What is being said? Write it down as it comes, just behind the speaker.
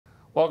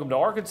Welcome to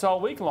Arkansas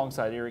Week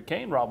alongside Eric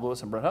Kane, Rob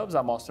Lewis, and Brent Hubbs.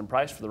 I'm Austin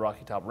Price for the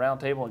Rocky Top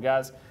Roundtable. And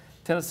guys,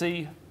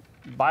 Tennessee,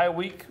 bye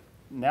week,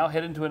 now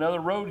heading to another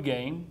road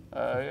game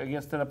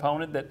against an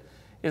opponent that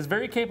is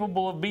very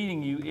capable of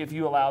beating you if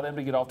you allow them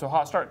to get off to a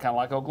hot start, kind of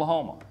like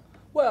Oklahoma.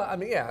 Well, I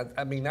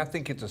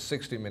think it's a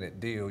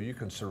 60-minute deal. You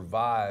can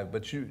survive,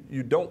 but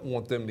you don't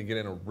want them to get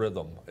in a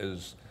rhythm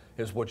is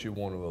what you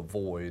want to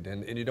avoid,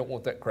 and you don't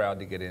want that crowd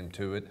to get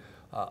into it.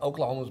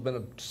 Oklahoma's been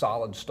a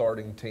solid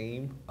starting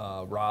team,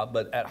 Rob,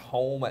 but at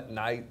home at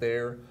night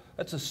there,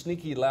 that's a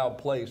sneaky loud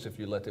place if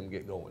you let them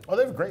get going. Oh,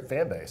 they have a great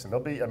fan base, and they'll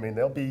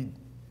be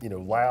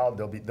loud.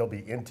 They'll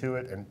be into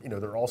it, and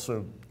they're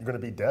also going to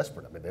be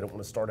desperate. I mean, they don't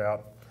want to start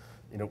out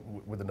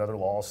with another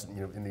loss,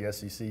 in the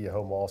SEC, a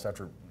home loss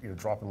after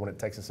dropping one at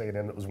Texas A&M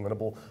that was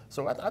winnable.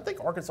 So I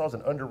think Arkansas is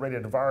an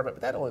underrated environment,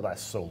 but that only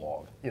lasts so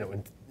long.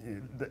 And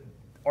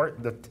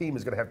the team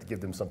is going to have to give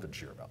them something to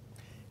cheer about.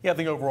 Yeah, I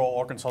think overall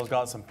Arkansas's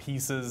got some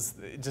pieces.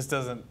 It just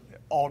doesn't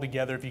all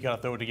together. If you kind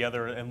of throw it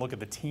together and look at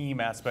the team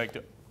aspect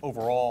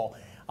overall,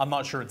 I'm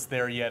not sure it's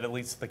there yet, at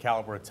least at the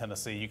caliber of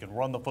Tennessee. You can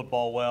run the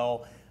football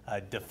well.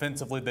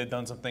 Defensively, they've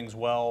done some things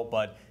well,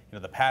 but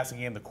the passing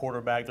game, the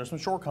quarterback, there's some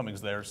shortcomings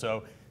there.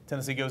 So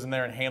Tennessee goes in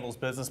there and handles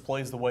business,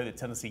 plays the way that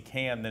Tennessee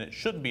can, then it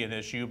shouldn't be an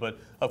issue, but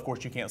of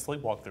course you can't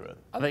sleepwalk through it.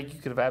 I think you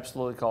could have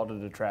absolutely called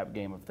it a trap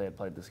game if they had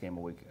played this game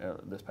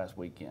this past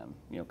weekend,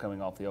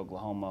 coming off the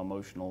Oklahoma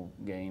emotional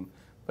game.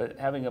 But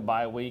having a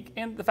bye week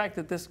and the fact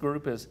that this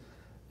group is,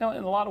 in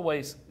a lot of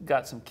ways,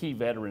 got some key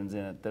veterans in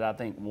it that I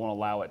think won't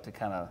allow it to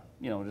kind of,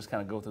 just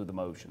kind of go through the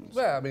motions.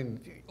 Yeah,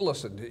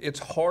 listen, it's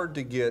hard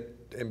to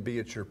get and be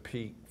at your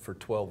peak for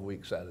 12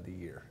 weeks out of the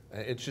year.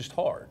 It's just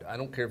hard. I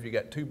don't care if you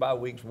got 2 bye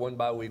weeks, 1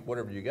 bye week,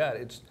 whatever you got.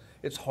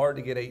 It's hard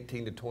to get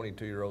 18 to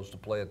 22-year-olds to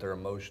play at their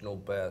emotional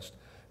best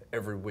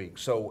every week.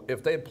 So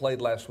if they had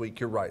played last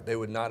week, you're right. They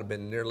would not have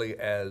been nearly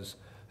as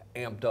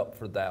amped up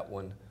for that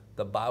one.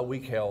 The bye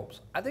week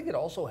helps. I think it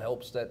also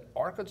helps that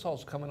Arkansas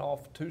is coming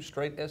off 2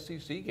 straight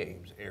SEC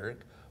games, Eric,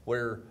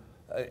 where,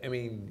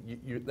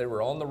 they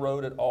were on the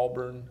road at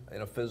Auburn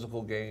in a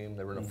physical game.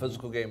 They were in a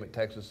physical game at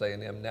Texas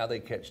A&M. Now they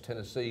catch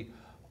Tennessee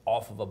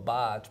off of a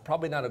bye. It's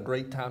probably not a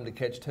great time to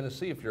catch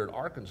Tennessee if you're an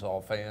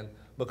Arkansas fan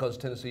because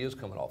Tennessee is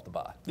coming off the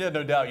bye. Yeah,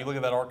 no doubt. You look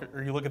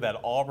at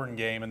that Auburn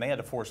game, and they had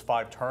to force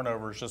 5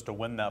 turnovers just to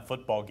win that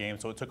football game,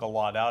 so it took a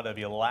lot out of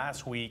you.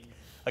 Last week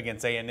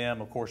against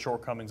A&M, of course,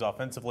 shortcomings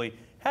offensively,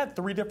 had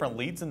 3 different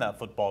leads in that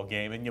football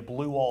game, and you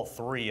blew all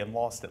 3 and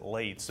lost it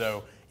late.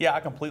 So, yeah, I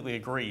completely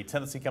agree.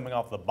 Tennessee coming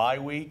off the bye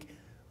week,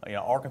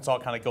 Arkansas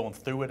kind of going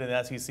through it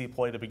in SEC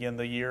play to begin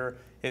the year.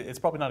 It's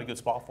probably not a good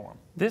spot for them.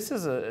 This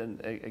is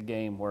a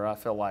game where I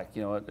feel like,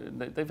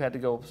 they've had to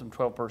go with some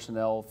 12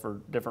 personnel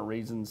for different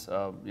reasons,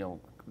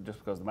 just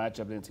because of the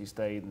matchup at NC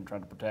State and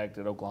trying to protect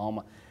at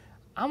Oklahoma.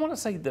 I want to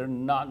say they're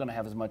not going to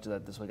have as much of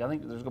that this week. I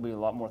think there's going to be a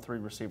lot more 3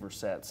 receiver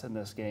sets in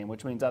this game,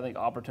 which means I think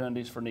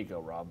opportunities for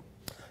Nico, Rob.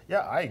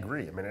 Yeah, I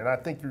agree. And I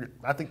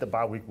think the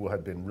bye week will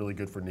have been really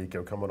good for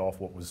Nico coming off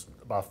what was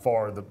by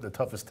far the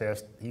toughest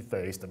test he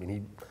faced.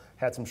 He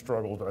had some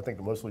struggles, but I think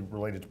mostly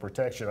related to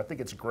protection. I think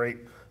it's great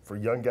for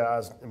young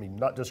guys.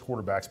 Not just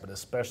quarterbacks, but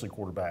especially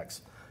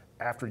quarterbacks.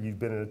 After you've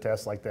been in a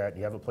test like that, and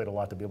you haven't played a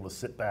lot, to be able to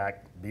sit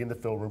back, be in the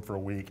film room for a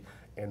week,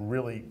 and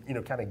really,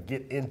 kind of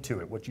get into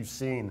it. What you've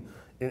seen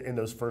in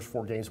those first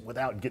 4 games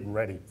without getting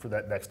ready for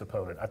that next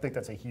opponent. I think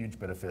that's a huge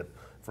benefit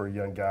for a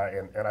young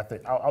guy, and I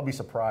think I'll be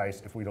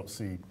surprised if we don't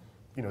see,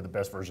 the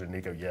best version of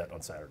Nico yet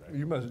on Saturday.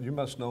 You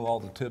must know all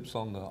the tips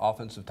on the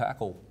offensive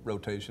tackle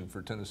rotation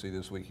for Tennessee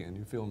this weekend.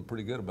 You're feeling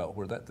pretty good about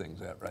where that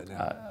thing's at right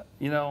now.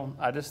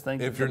 I just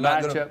think if you're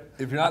not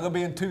going to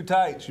be in 2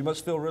 tights, you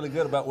must feel really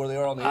good about where they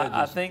are on the edges.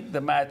 I think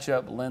the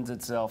matchup lends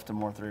itself to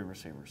more 3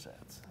 receiver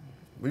sets.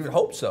 We would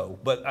hope so,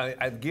 but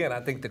again, I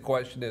think the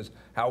question is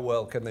how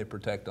well can they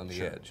protect on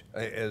the edge?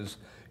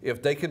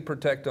 If they can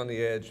protect on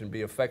the edge and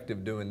be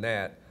effective doing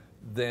that,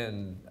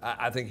 then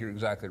I think you're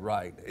exactly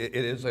right. It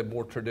is a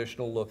more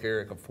traditional look,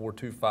 Eric, a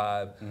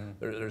 4-2-5.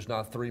 There's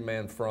not a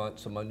 3-man front,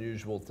 some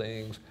unusual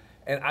things.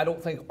 And I don't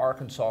think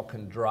Arkansas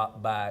can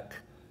drop back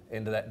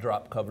into that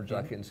drop coverage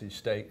like NC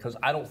State because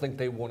I don't think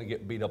they want to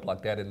get beat up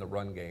like that in the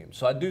run game.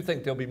 So I do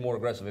think they'll be more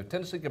aggressive. If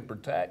Tennessee can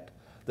protect,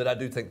 that I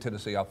do think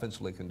Tennessee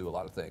offensively can do a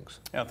lot of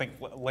things. Yeah, I think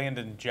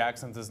Landon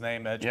Jackson's his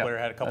name, edge player,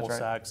 had a couple of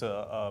sacks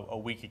a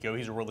week ago.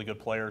 He's a really good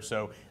player,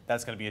 so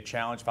that's going to be a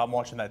challenge. If I'm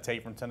watching that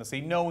tape from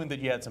Tennessee, knowing that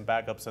you had some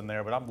backups in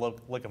there, but I'm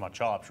licking my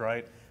chops,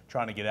 right,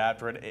 trying to get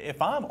after it.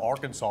 If I'm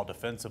Arkansas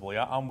defensively,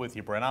 I'm with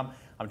you, Brent.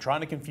 I'm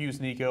trying to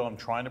confuse Nico. I'm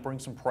trying to bring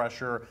some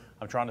pressure.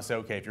 I'm trying to say,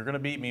 okay, if you're going to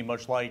beat me,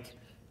 much like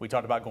we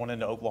talked about going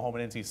into Oklahoma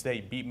and NC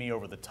State, beat me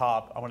over the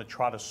top, I'm going to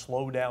try to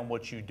slow down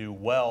what you do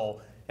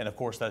well, and, of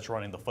course, that's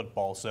running the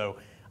football. So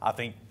I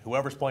think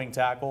whoever's playing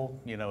tackle,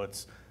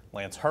 it's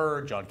Lance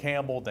Hurd, John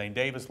Campbell, Dane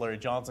Davis, Larry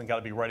Johnson, got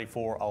to be ready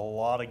for a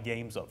lot of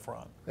games up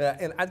front. Yeah,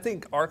 and I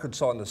think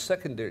Arkansas in the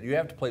secondary, you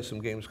have to play some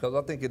games because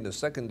I think in the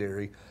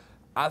secondary,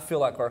 I feel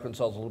like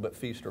Arkansas is a little bit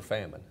feast or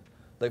famine.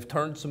 They've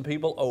turned some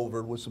people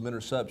over with some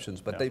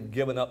interceptions, but they've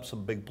given up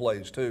some big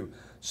plays too.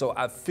 So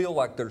I feel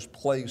like there's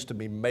plays to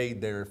be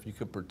made there if you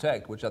could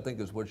protect, which I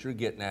think is what you're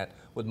getting at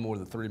with more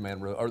of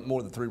the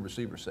more than three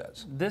receiver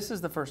sets. This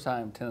is the first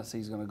time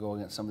Tennessee's going to go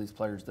against some of these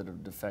players that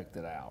have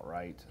defected out,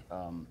 right?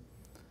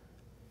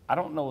 I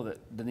don't know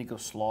that Danico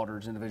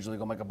Slaughter's individually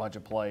going to make a bunch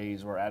of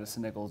plays, or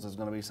Addison Nichols is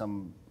going to be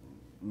some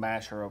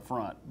masher up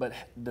front. But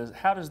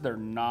how does their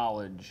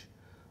knowledge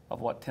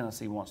of what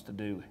Tennessee wants to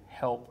do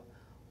help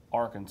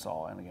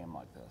Arkansas in a game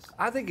like this?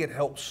 I think it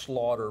helps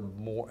Slaughter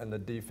more in the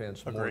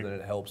defense more Agreed. than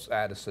it helps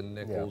Addison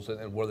Nichols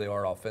and where they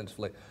are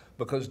offensively,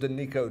 because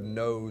Danico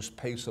knows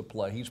pace of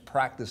play. He's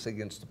practiced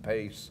against the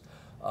pace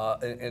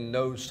and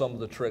knows some of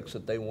the tricks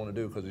that they want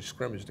to do because he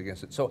scrimmaged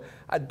against it. So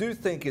I do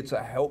think it's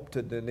a help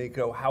to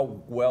Danico. How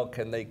well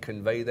can they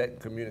convey that and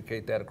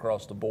communicate that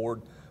across the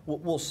board?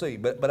 We'll see.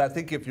 But I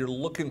think if you're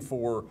looking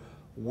for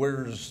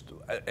where is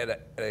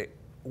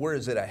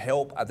it a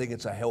help, I think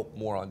it's a help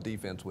more on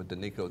defense with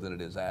Danico than it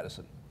is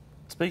Addison.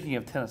 Speaking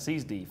of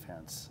Tennessee's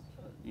defense,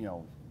 you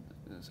know,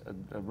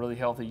 a really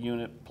healthy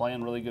unit,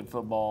 playing really good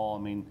football.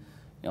 I mean,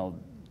 you know,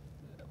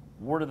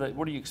 where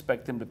do you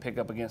expect them to pick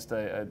up against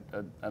an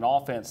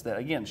offense that,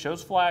 again,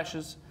 shows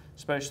flashes,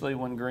 especially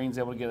when Green's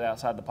able to get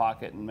outside the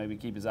pocket and maybe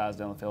keep his eyes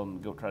down the field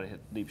and go try to hit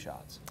deep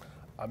shots?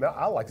 I mean,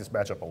 I like this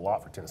matchup a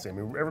lot for Tennessee. I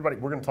mean, we're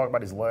going to talk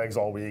about his legs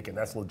all week, and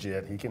that's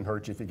legit. He can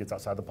hurt you if he gets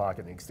outside the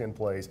pocket and extend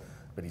plays,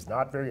 but he's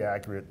not very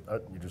accurate.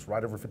 You're just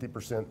right over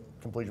 50%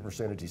 completion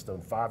percentage. He's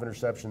thrown 5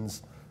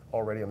 interceptions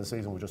already on the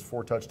season with just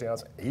 4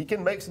 touchdowns. He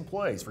can make some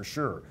plays for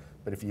sure,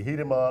 but if you heat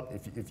him up,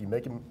 if you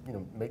make him,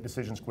 make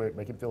decisions quick,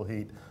 make him feel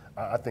heat,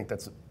 I think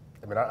that's.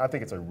 I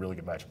think it's a really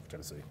good matchup for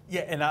Tennessee.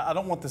 Yeah, and I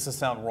don't want this to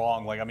sound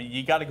wrong.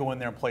 You got to go in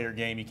there and play your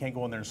game. You can't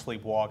go in there and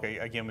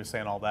sleepwalk. Again, we're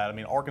saying all that.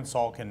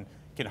 Arkansas can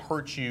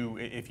hurt you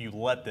if you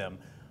let them.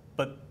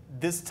 But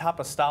this type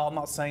of style, I'm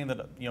not saying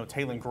that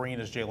Taylor Green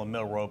is Jalen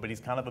Milroe, but he's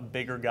kind of a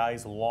bigger guy.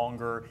 He's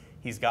longer.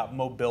 He's got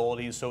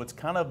mobility. So it's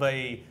kind of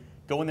a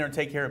go in there and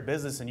take care of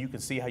business, and you can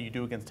see how you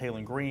do against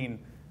Taylor Green,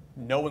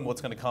 knowing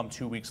what's going to come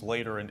 2 weeks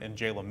later in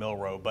Jalen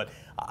Milroe. But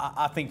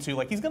I think too,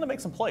 he's going to make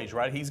some plays,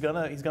 right? He's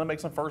gonna make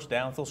some first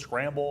downs. He'll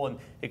scramble and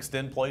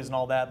extend plays and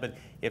all that. But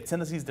if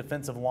Tennessee's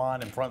defensive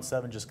line and front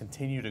seven just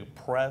continue to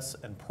press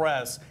and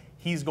press,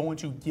 he's going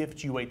to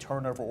gift you a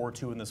turnover or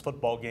two in this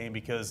football game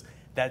because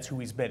that's who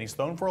he's been. He's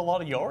thrown for a lot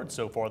of yards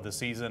so far this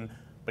season,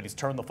 but he's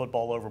turned the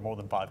football over more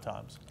than 5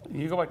 times.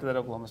 You go back to that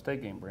Oklahoma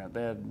State game, Brent.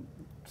 They had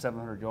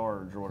 700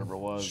 yards or whatever it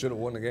was. Should have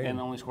won the game.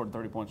 And only scored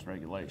 30 points in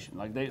regulation.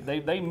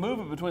 They move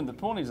it between the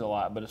 20s a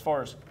lot, but as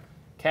far as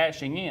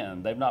cashing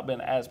in, they've not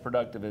been as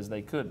productive as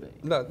they could be.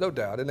 No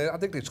doubt. And I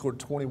think they scored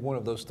 21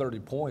 of those 30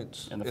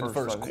 points in the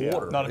first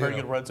quarter. Not a very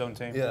good red zone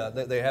team. Yeah,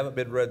 they haven't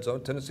been red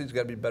zone. Tennessee's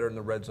got to be better in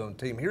the red zone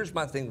team. Here's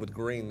my thing with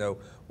Green, though,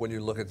 when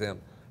you look at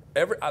them.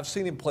 I've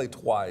seen him play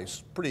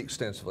twice pretty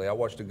extensively. I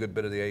watched a good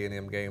bit of the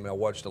A&M game, and I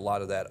watched a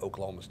lot of that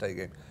Oklahoma State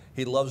game.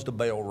 He loves to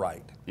bail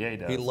right. Yeah, he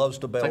does. He loves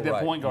to bail right. It's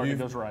like that point guard that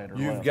goes right or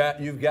you've left.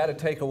 You've got to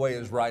take away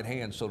his right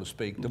hand, so to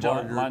speak.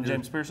 Line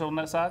James Pierce on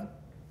that side?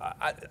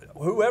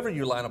 Whoever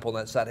you line up on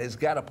that side has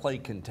got to play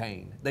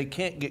contained. They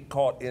can't get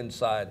caught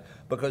inside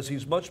because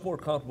he's much more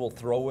comfortable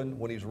throwing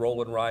when he's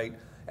rolling right,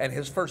 and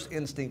his first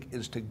instinct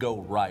is to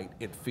go right,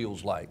 it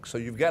feels like. So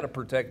you've got to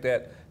protect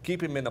that,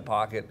 keep him in the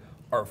pocket,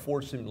 or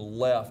force him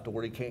left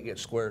where he can't get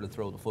square to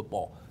throw the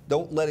football.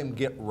 Don't let him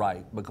get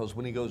right, because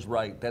when he goes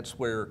right, that's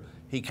where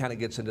he kind of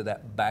gets into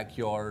that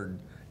backyard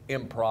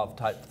improv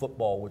type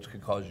football, which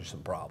could cause you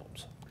some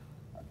problems.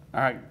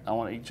 All right, I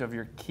want each of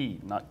your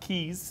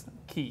keys.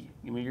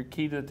 Give me your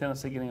key to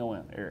Tennessee getting a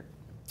win, Eric.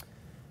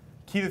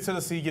 Key to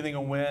Tennessee getting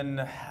a win,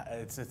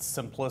 it's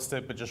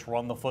simplistic, but just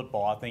run the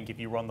football. I think if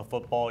you run the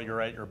football,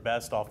 you're at your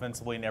best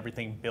offensively, and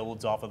everything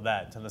builds off of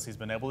that. Tennessee's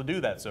been able to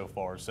do that so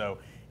far. So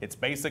it's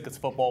basic, it's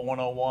football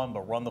 101,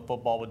 but run the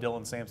football with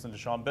Dylan Sampson,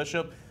 Deshaun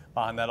Bishop.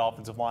 Behind that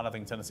offensive line, I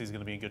think Tennessee's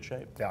going to be in good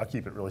shape. Yeah, I'll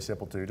keep it really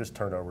simple, too. Just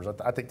turnovers.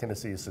 I think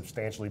Tennessee is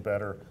substantially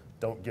better.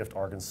 Don't gift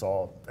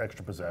Arkansas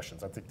extra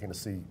possessions. I think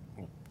Tennessee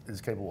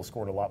is capable of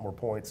scoring a lot more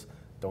points.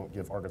 Don't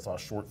give Arkansas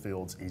short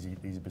fields,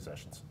 easy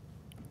possessions.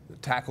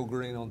 Tackle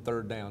Green on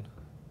 3rd down.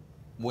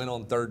 Win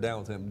on 3rd down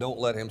with him. Don't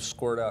let him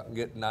squirt out and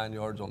get 9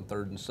 yards on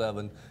 3rd and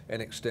 7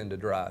 and extend a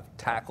drive.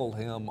 Tackle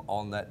him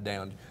on that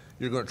down.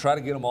 You're going to try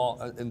to get them all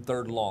in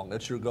 3rd and long.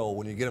 That's your goal.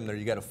 When you get him there,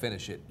 you got to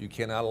finish it. You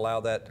cannot allow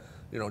that,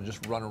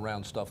 just run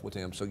around stuff with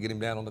him. So get him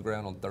down on the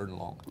ground on 3rd and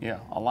long. Yeah,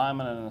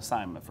 alignment and an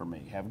assignment for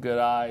me. Have good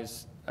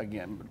eyes.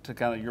 Again, to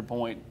kind of your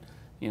point,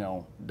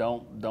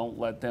 don't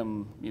let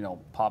them,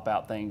 pop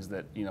out things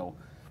that,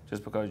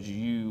 just because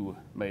you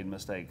made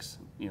mistakes,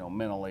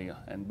 mentally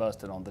and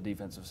busted on the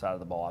defensive side of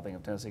the ball. I think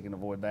if Tennessee can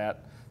avoid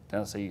that,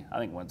 Tennessee, I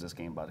think, wins this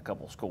game by a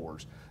couple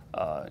scores,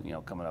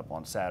 coming up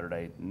on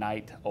Saturday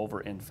night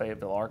over in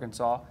Fayetteville,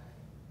 Arkansas.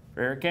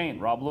 For Eric Kane,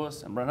 Rob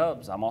Lewis, and Brent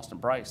Hubbs, I'm Austin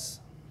Price.